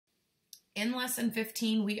In lesson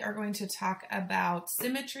 15, we are going to talk about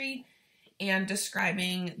symmetry and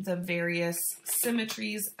describing the various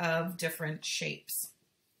symmetries of different shapes.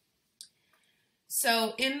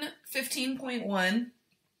 So in 15.1,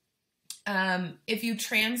 if you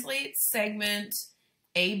translate segment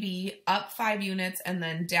AB up 5 units and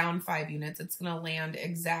then down 5 units, it's going to land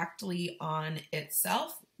exactly on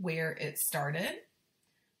itself where it started.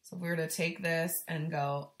 So if we were to take this and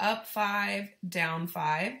go up 5, down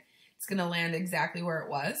 5, it's going to land exactly where it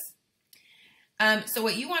was. So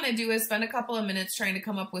what you want to do is spend a couple of minutes trying to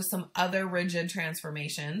come up with some other rigid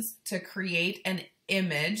transformations to create an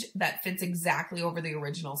image that fits exactly over the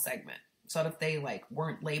original segment. So that if they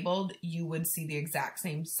weren't labeled, you would see the exact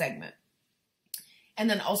same segment. And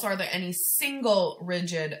then also, are there any single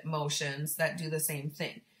rigid motions that do the same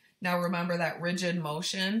thing? Now remember that rigid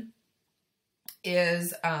motion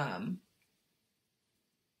is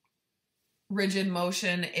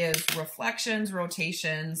reflections,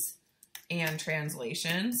 rotations, and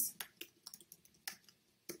translations.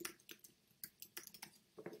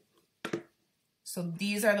 So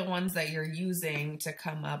these are the ones that you're using to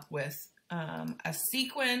come up with a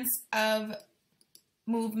sequence of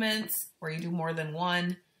movements where you do more than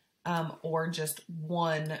one, or just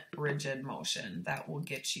one rigid motion that will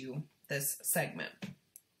get you this segment.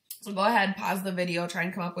 So go ahead, pause the video, try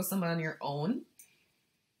and come up with some on your own.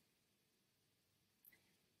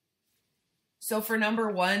 So for number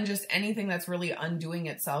 1, just anything that's really undoing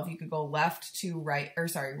itself, you could go left to right, or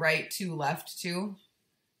sorry, right to left to.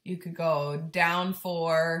 You could go down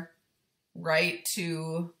 4, right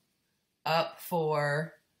 2, up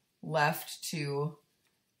 4, left 2,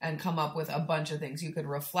 and come up with a bunch of things. You could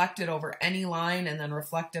reflect it over any line and then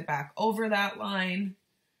reflect it back over that line.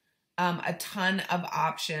 A ton of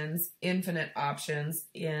options, infinite options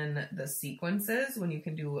in the sequences when you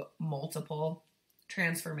can do multiple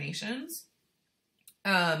transformations.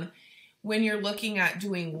 When you're looking at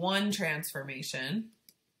doing one transformation,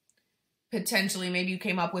 potentially maybe you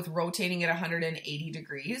came up with rotating it 180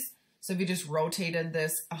 degrees. So if you just rotated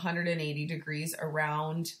this 180 degrees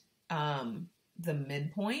around the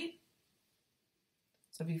midpoint.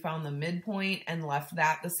 So if you found the midpoint and left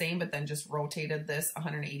that the same, but then just rotated this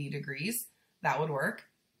 180 degrees, that would work.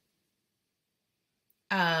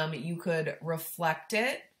 You could reflect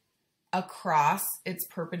it across its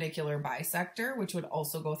perpendicular bisector, which would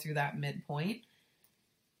also go through that midpoint.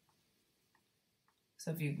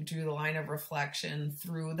 So if you drew the line of reflection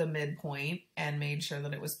through the midpoint and made sure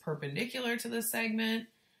that it was perpendicular to the segment,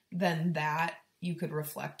 then that you could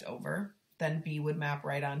reflect over. Then B would map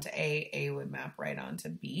right onto A would map right onto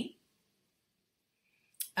B.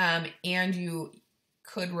 And you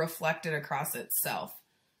could reflect it across itself.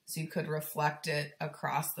 So you could reflect it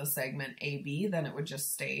across the segment AB, then it would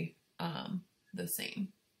just stay the same.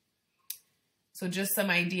 So just some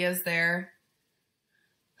ideas there.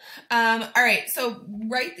 All right, so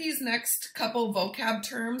write these next couple vocab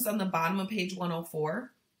terms on the bottom of page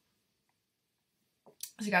 104.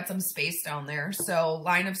 So you got some space down there. So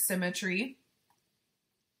line of symmetry,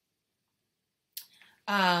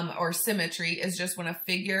 or symmetry, is just when a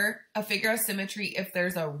figure of symmetry if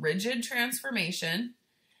there's a rigid transformation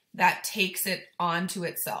that takes it onto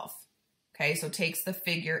itself. Okay, so takes the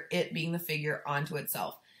figure, it being the figure, onto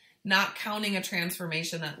itself. Not counting a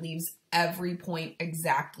transformation that leaves every point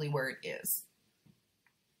exactly where it is.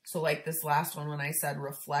 So like this last one when I said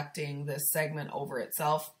reflecting this segment over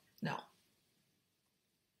itself, no.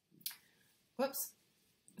 Whoops.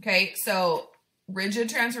 Okay, so rigid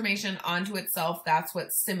transformation onto itself, that's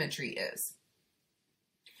what symmetry is.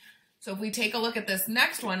 So if we take a look at this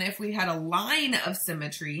next one, if we had a line of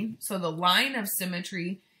symmetry, so the line of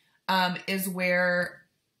symmetry is where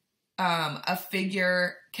a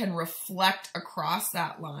figure can reflect across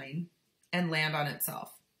that line and land on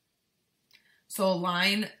itself. So a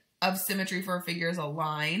line of symmetry for a figure is a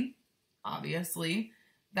line, obviously,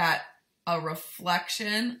 that a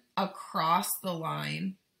reflection across the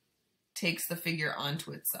line takes the figure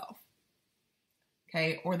onto itself.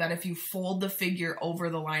 Okay, or that if you fold the figure over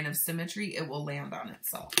the line of symmetry, it will land on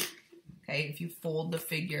itself. Okay, if you fold the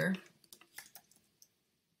figure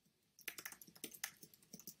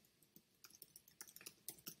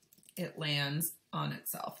it lands on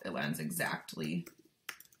itself. It lands exactly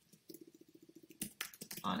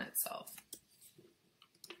on itself.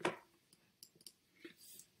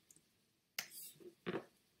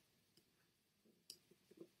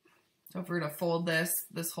 So if we were to fold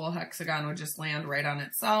this whole hexagon would just land right on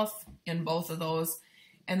itself in both of those.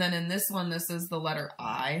 And then in this one, this is the letter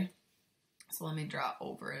I. So let me draw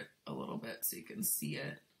over it a little bit so you can see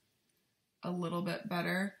it a little bit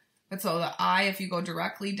better. But so the eye, if you go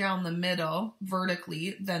directly down the middle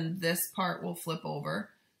vertically, then this part will flip over.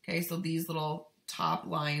 Okay, so these little top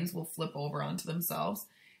lines will flip over onto themselves.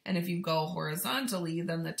 And if you go horizontally,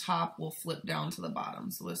 then the top will flip down to the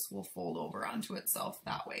bottom. So this will fold over onto itself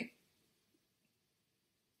that way.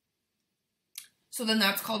 So then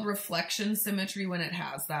that's called reflection symmetry when it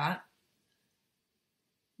has that.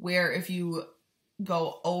 Where if you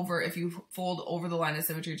go over, if you fold over the line of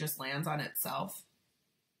symmetry, it just lands on itself.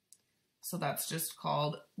 So that's just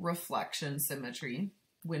called reflection symmetry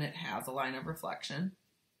when it has a line of reflection.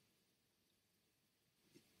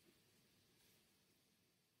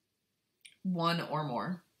 One or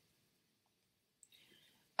more.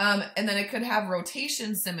 And then it could have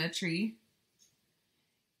rotation symmetry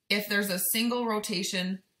if there's a single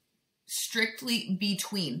rotation strictly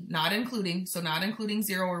between, not including, so not including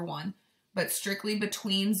 0 or 1, but strictly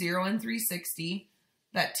between 0 and 360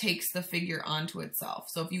 that takes the figure onto itself.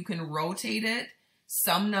 So if you can rotate it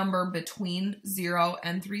some number between 0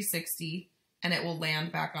 and 360, and it will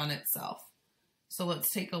land back on itself. So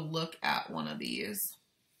let's take a look at one of these.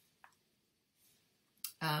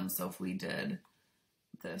 So if we did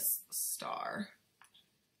this star,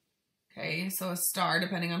 okay, so a star,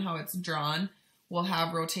 depending on how it's drawn, will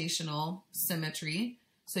have rotational symmetry.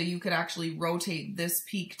 So you could actually rotate this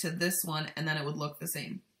peak to this one and then it would look the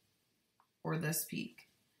same. Or this peak.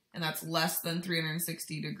 And that's less than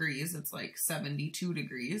 360 degrees. It's like 72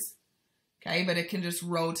 degrees. Okay, but it can just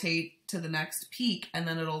rotate to the next peak and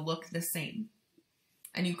then it'll look the same.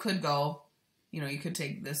 And you could go, you know, you could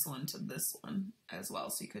take this one to this one as well.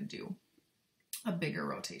 So you could do a bigger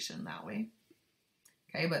rotation that way.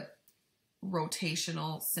 Okay, but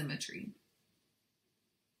rotational symmetry.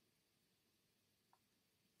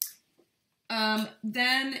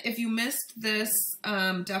 Then if you missed this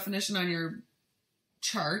definition on your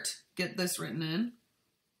chart, get this written in.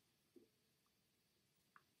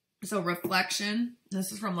 So reflection,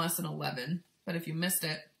 this is from lesson 11, but if you missed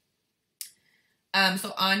it,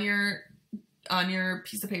 so on your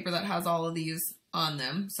piece of paper that has all of these on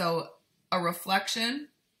them, so a reflection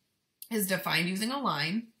is defined using a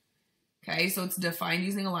line. Okay, so it's defined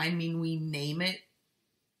using a line, meaning we name it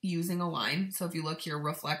using a line. So if you look here,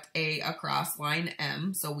 reflect A across line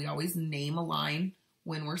M. So we always name a line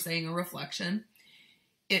when we're saying a reflection.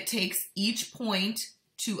 It takes each point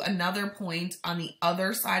to another point on the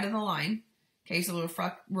other side of the line. Okay, so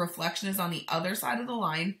the reflection is on the other side of the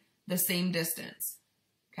line, the same distance.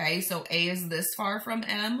 Okay, so A is this far from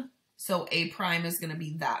M, so A prime is going to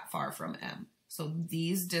be that far from M. So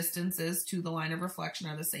these distances to the line of reflection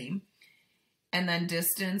are the same. And then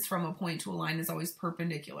distance from a point to a line is always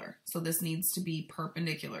perpendicular. So this needs to be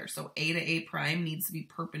perpendicular. So A to A prime needs to be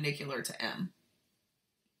perpendicular to M.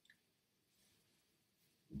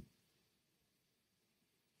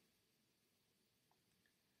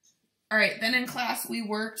 All right, then in class we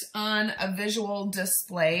worked on a visual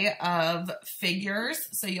display of figures.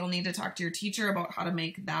 So you'll need to talk to your teacher about how to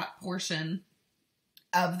make that portion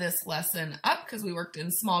of this lesson up because we worked in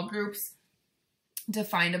small groups,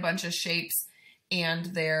 defined a bunch of shapes and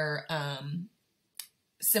their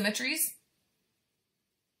symmetries.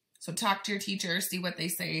 So talk to your teacher, see what they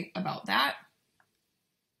say about that.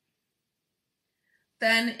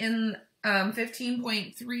 Then in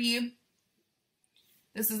 15.3,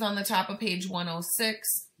 this is on the top of page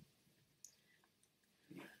 106.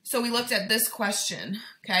 So we looked at this question,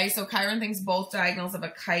 okay? So Kyron thinks both diagonals of a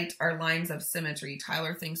kite are lines of symmetry.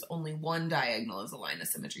 Tyler thinks only one diagonal is a line of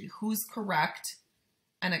symmetry. Who's correct?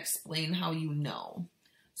 And explain how you know.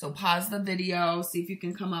 So pause the video, see if you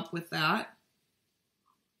can come up with that.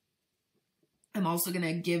 I'm also going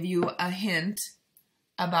to give you a hint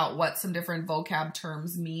about what some different vocab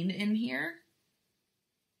terms mean in here.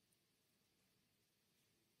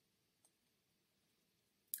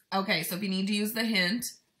 Okay, so if you need to use the hint,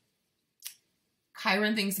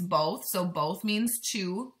 Kyron thinks both. So both means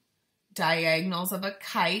two diagonals of a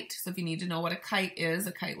kite. So if you need to know what a kite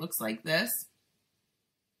looks like this.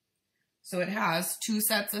 So it has two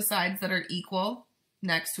sets of sides that are equal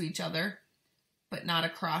next to each other, but not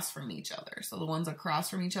across from each other. So the ones across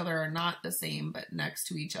from each other are not the same, but next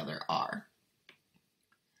to each other are.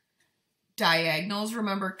 Diagonals,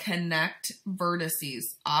 remember, connect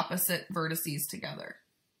vertices, opposite vertices together.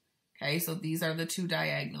 Okay, so these are the two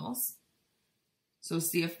diagonals. So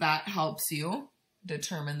see if that helps you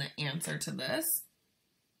determine the answer to this.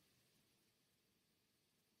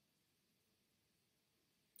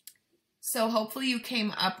 So hopefully you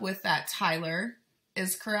came up with that Tyler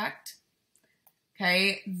is correct.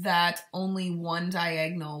 Okay, that only one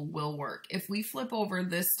diagonal will work. If we flip over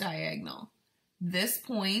this diagonal, this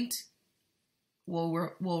point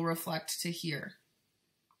will reflect to here.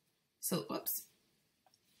 So, whoops.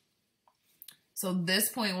 So this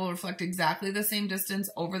point will reflect exactly the same distance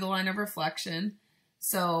over the line of reflection.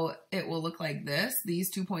 So it will look like this. These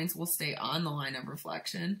 2 points will stay on the line of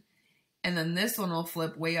reflection. And then this one will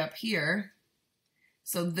flip way up here.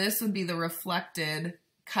 So this would be the reflected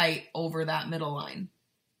kite over that middle line.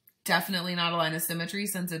 Definitely not a line of symmetry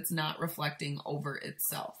since it's not reflecting over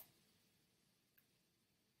itself.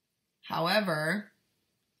 However,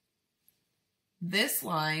 this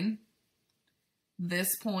line,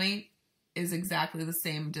 this point is exactly the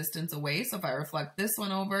same distance away. So if I reflect this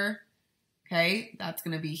one over, okay, that's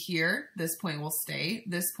going to be here. This point will stay.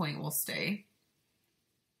 This point will stay.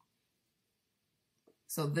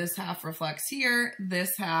 So this half reflects here.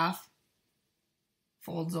 This half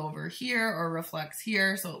folds over here or reflects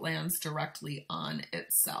here. So it lands directly on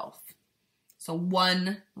itself. So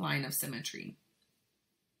one line of symmetry.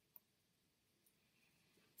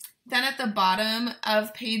 Then at the bottom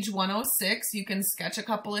of page 106, you can sketch a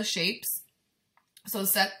couple of shapes. So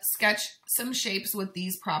sketch some shapes with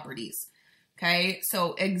these properties. Okay,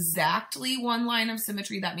 so exactly one line of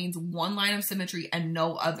symmetry, that means one line of symmetry and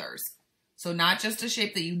no others. So not just a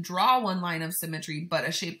shape that you draw one line of symmetry, but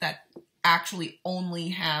a shape that actually only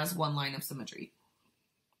has one line of symmetry.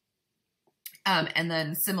 And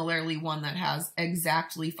then similarly, one that has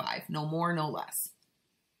exactly 5, no more, no less.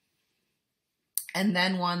 And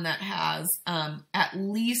then one that has at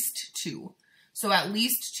least 2. So at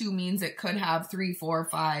least 2 means it could have 3, 4,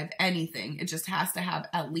 5, anything. It just has to have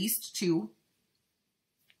at least 2.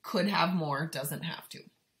 Could have more, doesn't have to.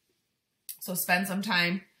 So spend some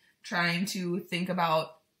time trying to think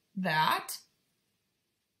about that.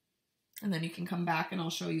 And then you can come back and I'll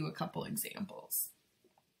show you a couple examples.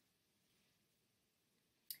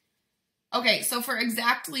 Okay, so for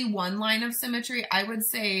exactly one line of symmetry, I would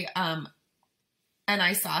say an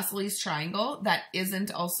isosceles triangle that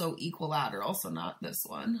isn't also equilateral, so not this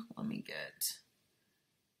one. Let me get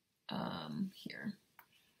here.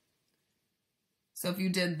 So if you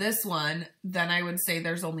did this one, then I would say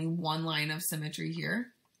there's only one line of symmetry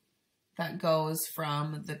here that goes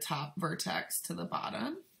from the top vertex to the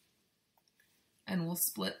bottom. And we'll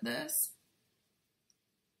split this.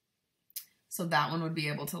 So that one would be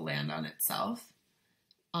able to land on itself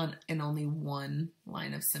in only one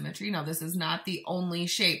line of symmetry. Now this is not the only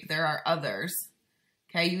shape. There are others.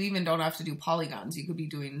 Okay, you even don't have to do polygons. You could be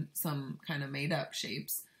doing some kind of made up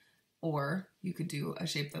shapes. Or you could do a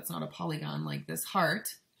shape that's not a polygon like this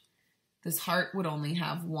heart. This heart would only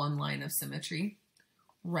have one line of symmetry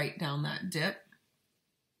right down that dip.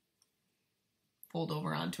 Fold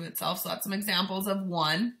over onto itself. So that's some examples of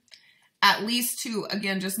one. At least 2,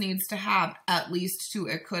 again, just needs to have at least 2.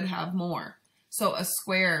 It could have more. So a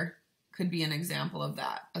square could be an example of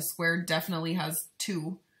that. A square definitely has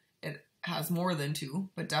 2. It has more than 2,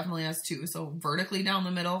 but definitely has 2. So vertically down the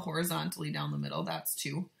middle, horizontally down the middle, that's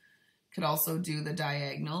 2. Could also do the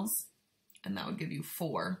diagonals, and that would give you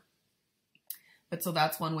 4. But so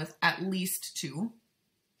that's one with at least 2.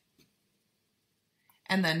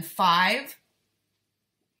 And then 5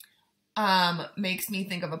 makes me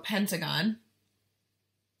think of a pentagon.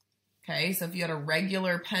 Okay, so if you had a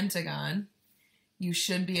regular pentagon, you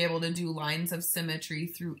should be able to do lines of symmetry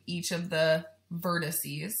through each of the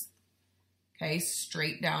vertices. Okay,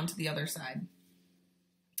 straight down to the other side.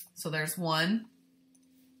 So there's 1,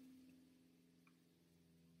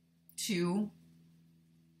 2,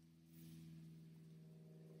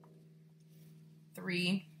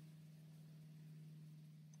 3,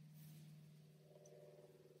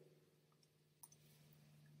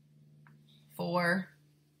 4,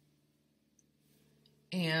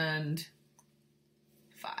 and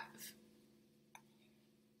 5.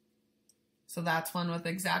 So that's one with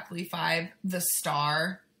exactly 5. The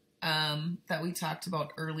star that we talked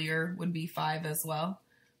about earlier would be 5 as well.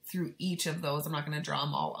 Through each of those, I'm not going to draw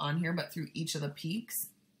them all on here, but through each of the peaks.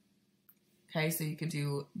 Okay, so you could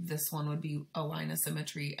do, this one would be a line of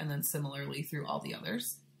symmetry, and then similarly through all the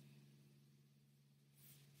others.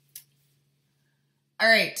 All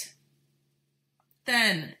right.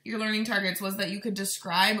 Then your learning targets was that you could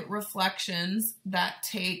describe reflections that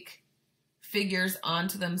take figures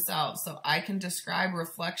onto themselves. So I can describe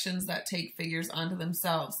reflections that take figures onto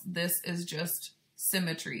themselves. This is just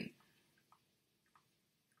symmetry.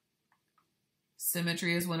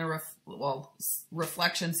 Symmetry is when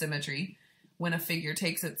reflection symmetry, when a figure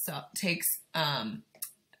takes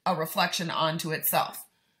a reflection onto itself.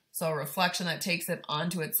 So a reflection that takes it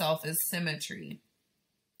onto itself is symmetry.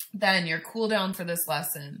 Then your cool down for this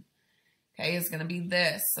lesson, okay, is going to be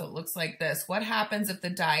this. So it looks like this. What happens if the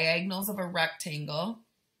diagonals of a rectangle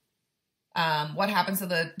What happens to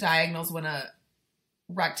the diagonals when a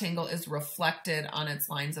rectangle is reflected on its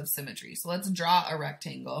lines of symmetry? So let's draw a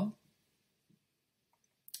rectangle.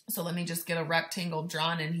 So let me just get a rectangle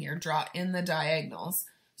drawn in here, draw in the diagonals.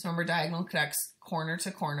 So remember, diagonal connects corner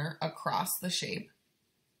to corner across the shape.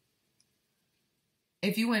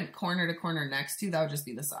 If you went corner to corner next to, that would just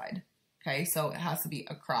be the side. Okay, so it has to be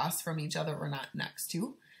across from each other or not next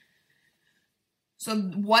to. So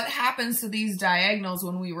what happens to these diagonals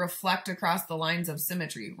when we reflect across the lines of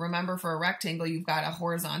symmetry? Remember, for a rectangle, you've got a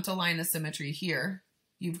horizontal line of symmetry here.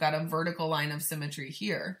 You've got a vertical line of symmetry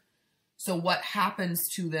here. So what happens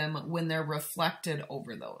to them when they're reflected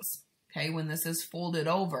over those? Okay, when this is folded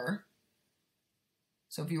over.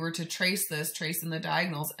 So if you were to trace this, trace in the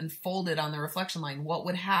diagonals and fold it on the reflection line, what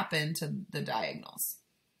would happen to the diagonals?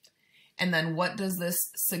 And then what does this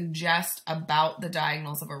suggest about the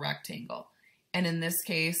diagonals of a rectangle? And in this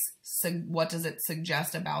case, what does it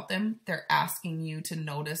suggest about them? They're asking you to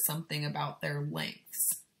notice something about their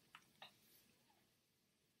lengths.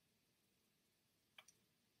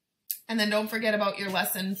 And then don't forget about your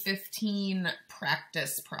lesson 15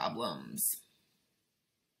 practice problems.